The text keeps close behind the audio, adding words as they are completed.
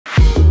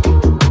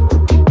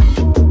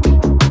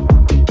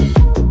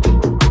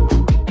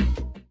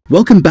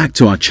Welcome back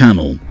to our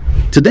channel.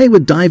 Today we're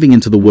diving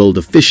into the world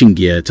of fishing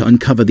gear to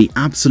uncover the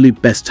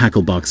absolute best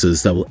tackle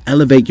boxes that will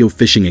elevate your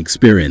fishing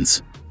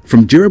experience.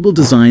 From durable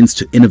designs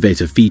to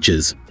innovative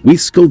features, we've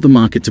scoped the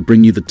market to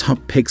bring you the top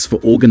picks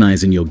for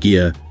organizing your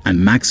gear and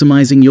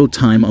maximizing your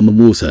time on the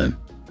water.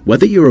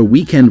 Whether you're a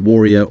weekend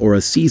warrior or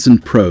a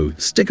seasoned pro,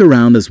 stick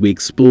around as we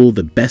explore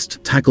the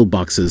best tackle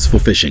boxes for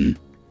fishing.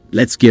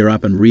 Let's gear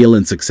up and reel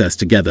in success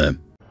together.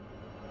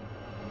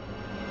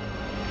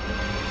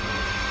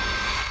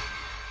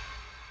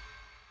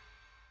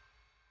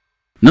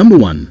 Number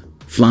 1.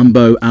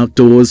 Flambeau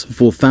Outdoors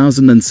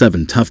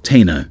 4007 Tuff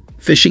Tainer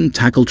Fishing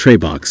Tackle Tray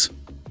Box.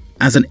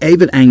 As an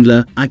avid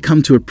angler, I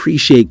come to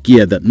appreciate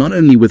gear that not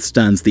only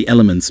withstands the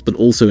elements but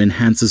also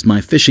enhances my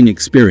fishing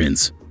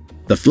experience.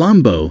 The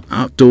Flambeau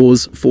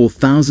Outdoors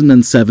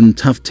 4007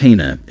 Tuff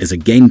Tainer is a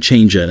game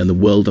changer in the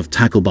world of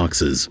tackle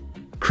boxes.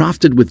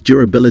 Crafted with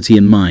durability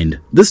in mind,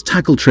 this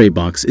tackle tray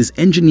box is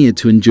engineered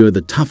to endure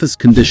the toughest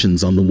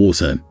conditions on the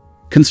water.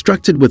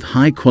 Constructed with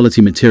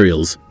high-quality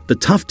materials, the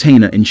Tuff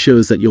Tainer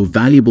ensures that your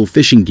valuable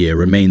fishing gear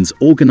remains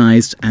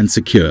organized and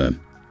secure.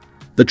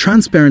 The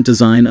transparent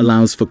design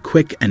allows for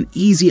quick and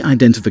easy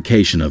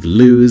identification of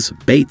lures,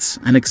 baits,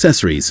 and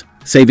accessories,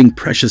 saving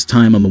precious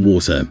time on the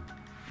water.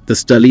 The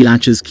sturdy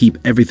latches keep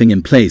everything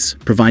in place,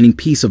 providing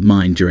peace of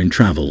mind during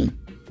travel.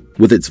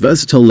 With its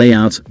versatile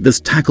layout,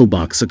 this tackle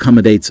box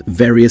accommodates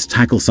various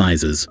tackle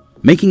sizes,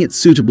 making it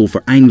suitable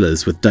for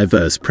anglers with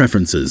diverse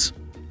preferences.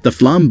 The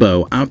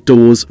Flambeau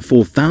Outdoors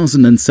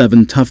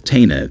 4007 Tuff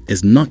Tainer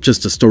is not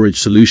just a storage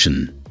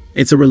solution.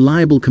 It's a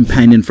reliable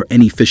companion for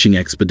any fishing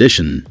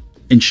expedition,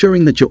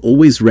 ensuring that you're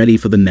always ready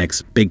for the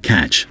next big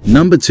catch.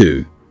 Number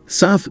 2.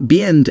 Surf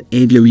Bend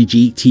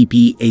Avlcoaky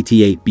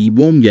TP88B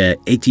Wormgear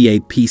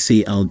 88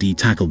 PCLD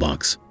Tackle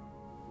Box.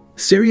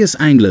 Serious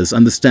anglers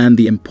understand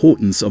the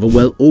importance of a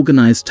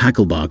well-organized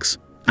tackle box,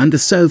 and the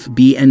Surf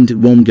Bend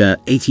Wormgear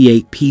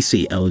 88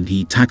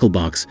 PCLD Tackle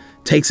Box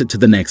takes it to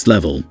the next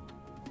level.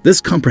 This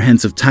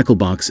comprehensive tackle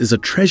box is a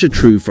treasure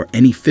trove for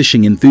any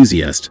fishing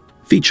enthusiast,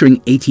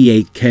 featuring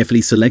 88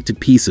 carefully selected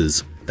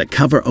pieces that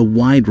cover a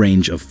wide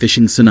range of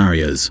fishing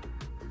scenarios.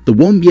 The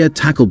Wormgear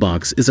tackle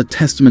box is a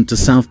testament to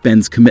South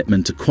Bend's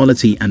commitment to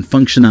quality and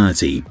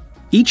functionality.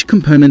 Each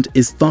component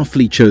is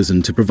thoughtfully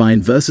chosen to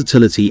provide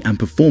versatility and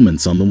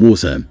performance on the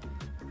water.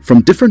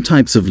 From different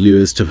types of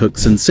lures to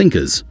hooks and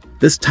sinkers,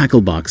 this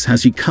tackle box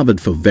has you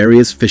covered for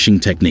various fishing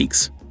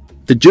techniques.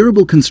 The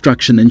durable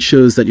construction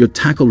ensures that your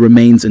tackle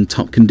remains in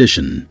top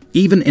condition,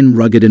 even in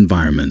rugged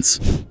environments.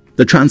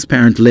 The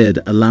transparent lid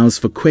allows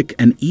for quick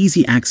and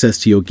easy access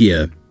to your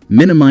gear,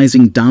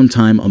 minimizing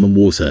downtime on the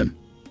water.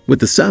 With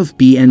the Surf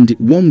Bend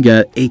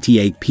Wormgear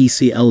 88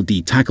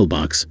 PCLD Tackle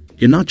Box,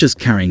 you're not just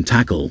carrying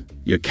tackle,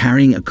 you're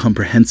carrying a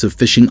comprehensive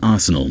fishing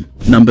arsenal.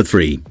 Number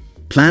 3.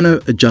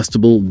 Plano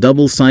Adjustable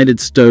Double-Sided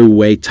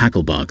StowAway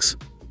Tackle Box.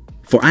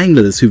 For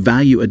anglers who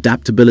value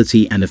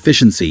adaptability and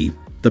efficiency,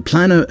 the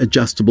Plano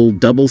Adjustable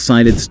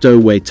Double-Sided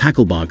StowAway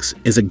Tackle Box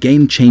is a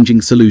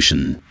game-changing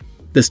solution.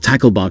 This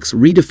tackle box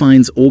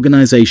redefines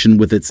organization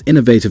with its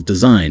innovative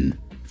design,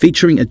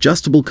 featuring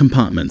adjustable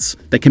compartments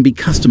that can be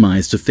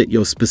customized to fit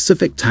your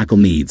specific tackle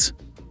needs.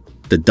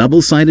 The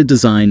double-sided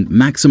design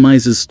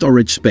maximizes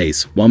storage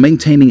space while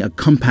maintaining a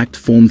compact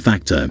form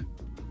factor.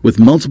 With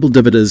multiple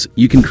dividers,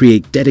 you can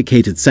create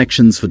dedicated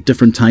sections for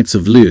different types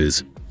of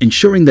lures,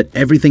 ensuring that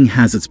everything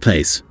has its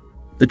place.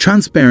 The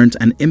transparent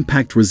and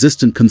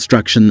impact-resistant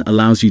construction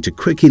allows you to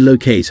quickly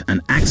locate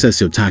and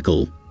access your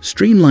tackle,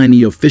 streamlining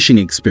your fishing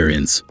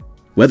experience.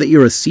 Whether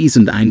you're a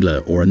seasoned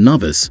angler or a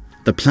novice,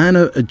 the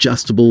Plano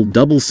Adjustable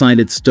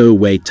Double-Sided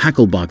StowAway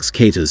Tackle Box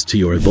caters to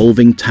your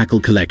evolving tackle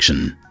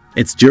collection.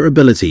 Its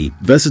durability,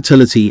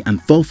 versatility,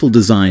 and thoughtful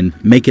design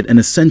make it an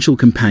essential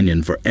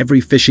companion for every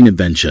fishing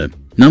adventure.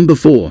 Number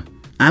 4.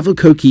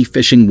 Avlcoaky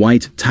Fishing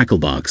WhiteTackle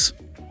Box.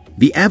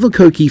 The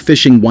Avlcoaky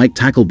Fishing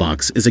WhiteTackle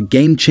Box is a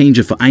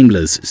game-changer for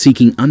anglers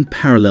seeking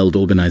unparalleled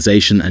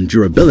organization and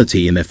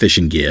durability in their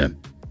fishing gear.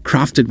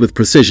 Crafted with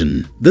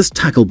precision, this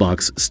tackle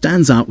box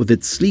stands out with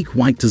its sleek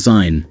white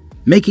design,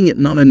 making it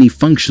not only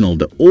functional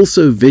but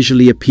also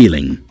visually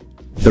appealing.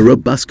 The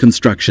robust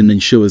construction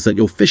ensures that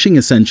your fishing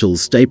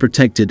essentials stay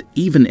protected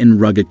even in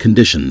rugged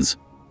conditions.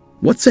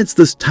 What sets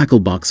this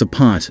tackle box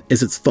apart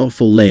is its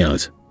thoughtful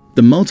layout.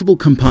 The multiple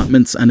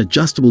compartments and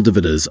adjustable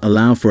dividers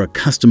allow for a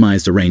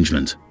customized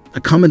arrangement,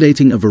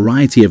 accommodating a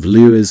variety of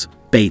lures,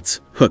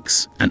 baits,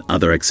 hooks, and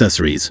other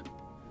accessories.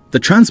 The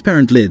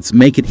transparent lids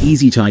make it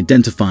easy to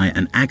identify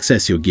and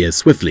access your gear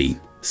swiftly,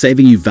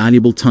 saving you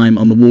valuable time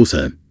on the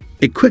water.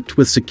 Equipped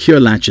with secure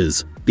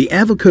latches, the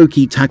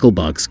Avlcoaky tackle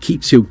box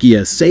keeps your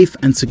gear safe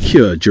and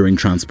secure during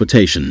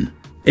transportation.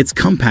 Its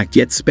compact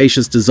yet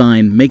spacious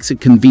design makes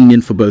it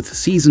convenient for both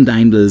seasoned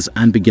anglers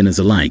and beginners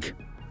alike.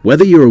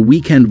 Whether you're a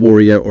weekend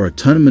warrior or a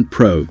tournament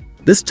pro,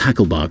 this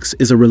tackle box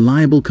is a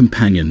reliable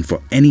companion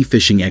for any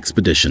fishing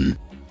expedition.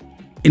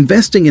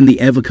 Investing in the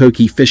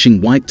Avlcoaky Fishing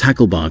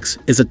WhiteTackle Box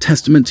is a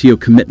testament to your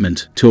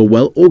commitment to a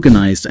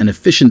well-organized and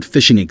efficient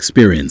fishing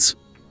experience.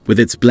 With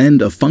its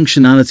blend of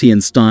functionality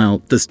and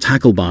style, this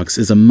tackle box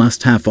is a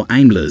must-have for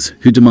anglers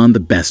who demand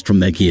the best from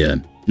their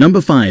gear. Number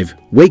 5.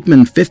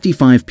 Wakeman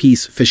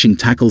 55-piece Fishing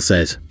Tackle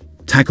Set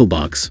Tackle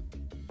Box.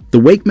 The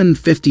Wakeman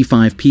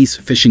 55-piece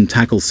fishing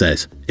tackle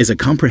set is a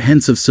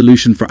comprehensive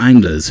solution for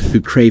anglers who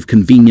crave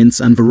convenience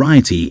and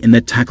variety in their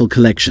tackle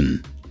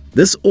collection.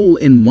 This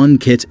all-in-one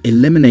kit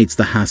eliminates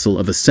the hassle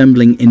of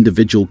assembling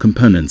individual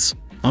components,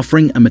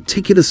 offering a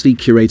meticulously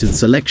curated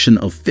selection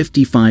of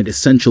 55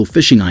 essential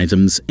fishing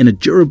items in a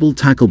durable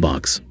tackle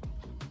box.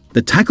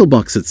 The tackle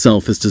box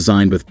itself is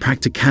designed with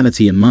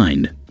practicality in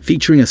mind,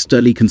 featuring a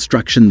sturdy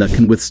construction that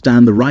can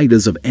withstand the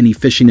riders of any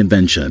fishing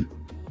adventure.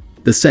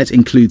 The set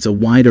includes a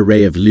wide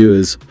array of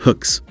lures,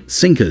 hooks,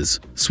 sinkers,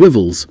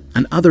 swivels,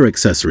 and other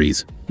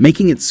accessories,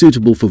 making it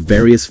suitable for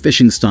various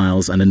fishing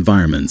styles and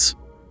environments.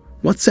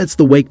 What sets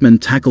the Wakeman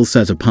tackle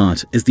set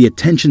apart is the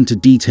attention to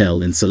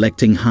detail in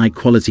selecting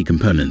high-quality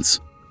components.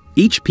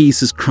 Each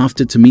piece is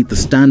crafted to meet the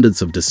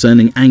standards of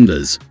discerning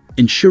anglers,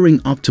 ensuring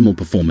optimal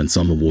performance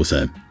on the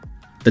water.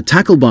 The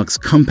tackle box's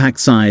compact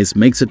size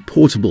makes it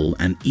portable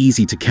and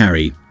easy to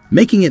carry,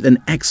 making it an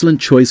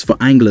excellent choice for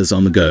anglers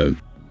on the go.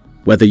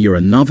 Whether you're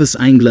a novice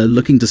angler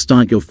looking to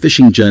start your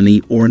fishing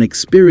journey or an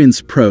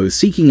experienced pro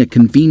seeking a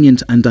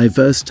convenient and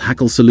diverse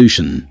tackle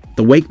solution,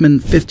 the Wakeman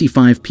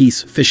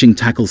 55-piece fishing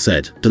tackle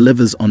set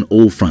delivers on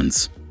all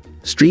fronts.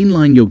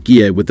 Streamline your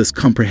gear with this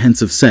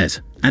comprehensive set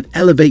and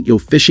elevate your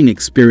fishing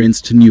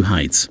experience to new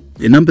heights.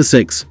 Number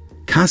 6.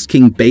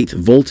 KastKing Bait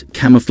Vault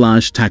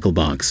Camouflage Tackle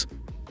Box.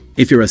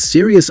 If you're a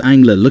serious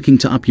angler looking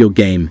to up your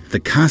game, the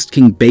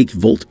KastKing Bait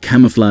Vault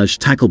Camouflage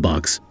Tackle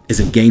Box is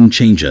a game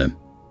changer.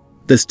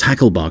 This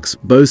tackle box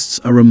boasts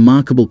a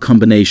remarkable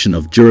combination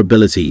of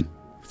durability,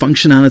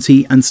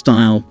 functionality, and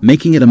style,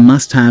 making it a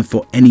must-have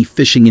for any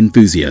fishing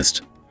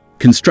enthusiast.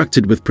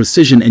 Constructed with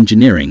precision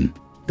engineering,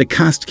 the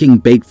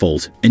KastKing Bait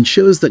Vault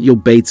ensures that your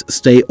baits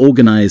stay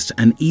organized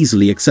and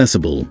easily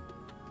accessible.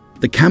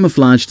 The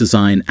camouflage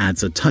design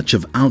adds a touch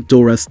of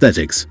outdoor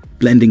aesthetics,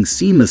 blending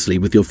seamlessly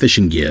with your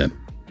fishing gear.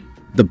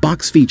 The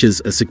box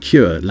features a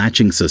secure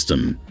latching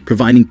system,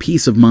 providing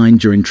peace of mind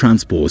during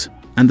transport,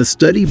 and the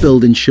sturdy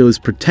build ensures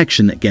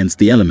protection against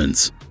the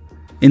elements.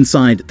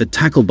 Inside, the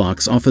tackle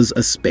box offers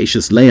a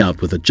spacious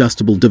layout with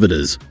adjustable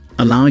dividers,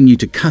 allowing you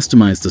to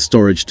customize the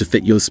storage to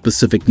fit your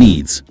specific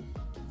needs.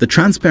 The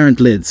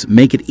transparent lids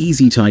make it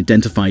easy to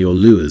identify your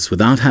lures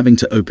without having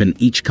to open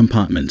each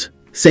compartment,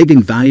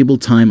 saving valuable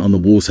time on the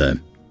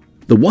water.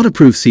 The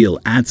waterproof seal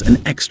adds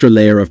an extra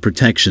layer of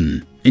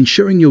protection,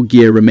 ensuring your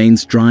gear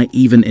remains dry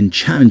even in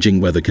challenging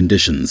weather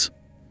conditions.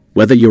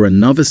 Whether you're a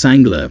novice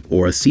angler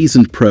or a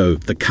seasoned pro,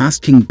 the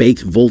KastKing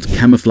Bait Vault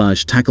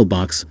Camouflage Tackle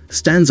Box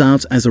stands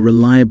out as a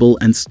reliable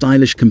and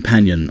stylish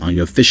companion on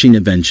your fishing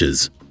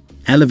adventures.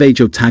 Elevate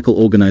your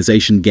tackle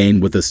organization game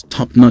with this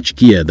top-notch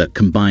gear that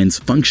combines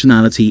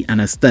functionality and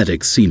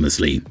aesthetics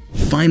seamlessly.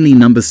 Finally,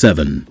 number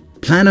 7.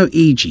 Plano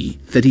EG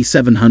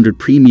 3700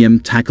 Premium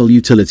Tackle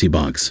Utility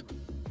Box.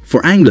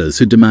 For anglers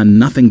who demand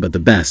nothing but the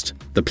best,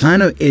 the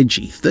Plano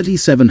EG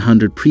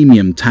 3700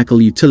 Premium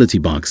Tackle Utility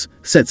Box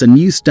sets a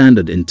new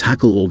standard in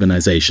tackle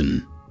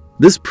organization.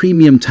 This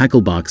premium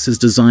tackle box is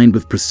designed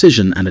with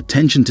precision and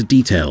attention to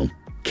detail,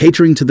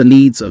 catering to the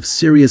needs of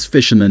serious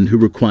fishermen who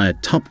require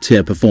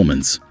top-tier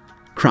performance.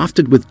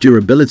 Crafted with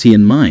durability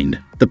in mind,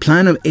 the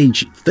Plano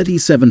EG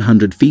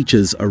 3700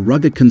 features a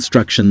rugged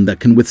construction that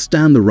can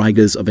withstand the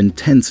rigors of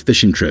intense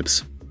fishing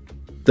trips.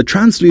 The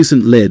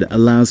translucent lid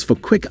allows for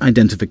quick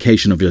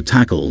identification of your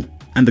tackle,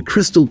 and the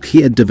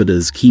crystal-clear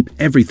dividers keep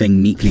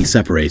everything neatly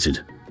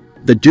separated.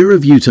 The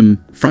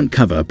DuraVutum front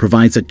cover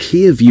provides a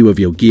clear view of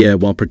your gear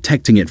while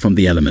protecting it from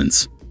the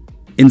elements.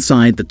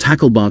 Inside, the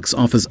tackle box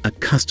offers a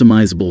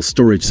customizable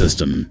storage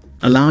system,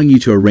 allowing you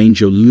to arrange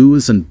your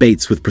lures and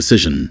baits with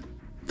precision.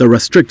 The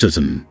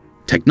Restrictotum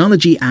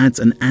technology adds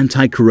an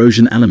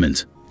anti-corrosion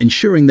element,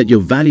 ensuring that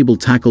your valuable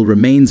tackle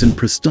remains in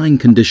pristine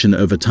condition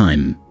over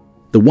time.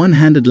 The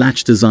one-handed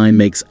latch design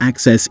makes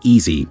access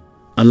easy,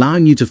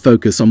 allowing you to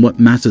focus on what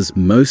matters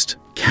most,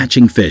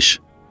 catching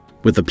fish.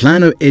 With the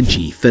Plano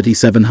EG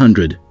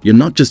 3700, you're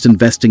not just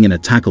investing in a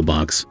tackle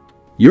box,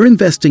 you're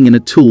investing in a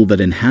tool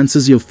that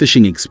enhances your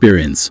fishing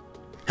experience.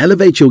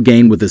 Elevate your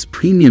game with this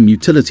premium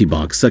utility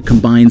box that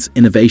combines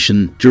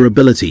innovation,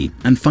 durability,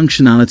 and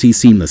functionality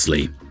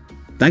seamlessly.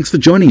 Thanks for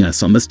joining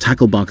us on this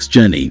tackle box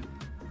journey.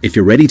 If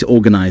you're ready to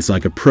organize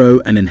like a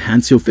pro and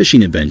enhance your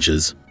fishing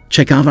adventures,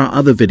 check out our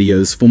other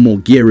videos for more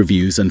gear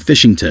reviews and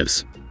fishing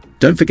tips.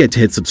 Don't forget to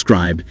hit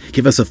subscribe,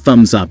 give us a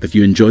thumbs up if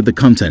you enjoyed the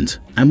content,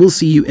 and we'll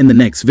see you in the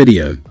next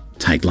video.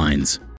 Tight lines.